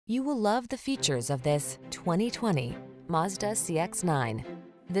You will love the features of this 2020 Mazda CX-9.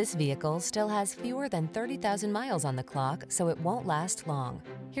 This vehicle still has fewer than 30,000 miles on the clock, so it won't last long.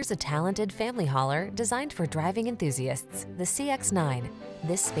 Here's a talented family hauler designed for driving enthusiasts, the CX-9.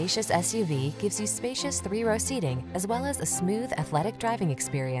 This spacious SUV gives you spacious 3-row seating as well as a smooth, athletic driving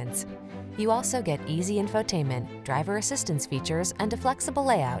experience. You also get easy infotainment, driver assistance features, and a flexible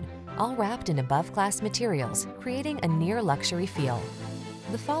layout, all wrapped in above-class materials, creating a near-luxury feel.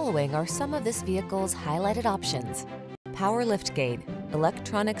 The following are some of this vehicle's highlighted options: power liftgate,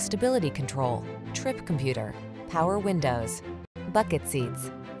 electronic stability control, trip computer, power windows, bucket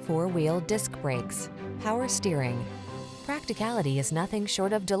seats, 4-wheel disc brakes, power steering. Practicality is nothing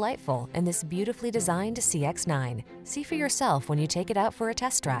short of delightful in this beautifully designed CX-9. See for yourself when you take it out for a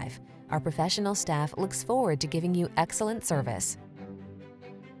test drive. Our professional staff looks forward to giving you excellent service.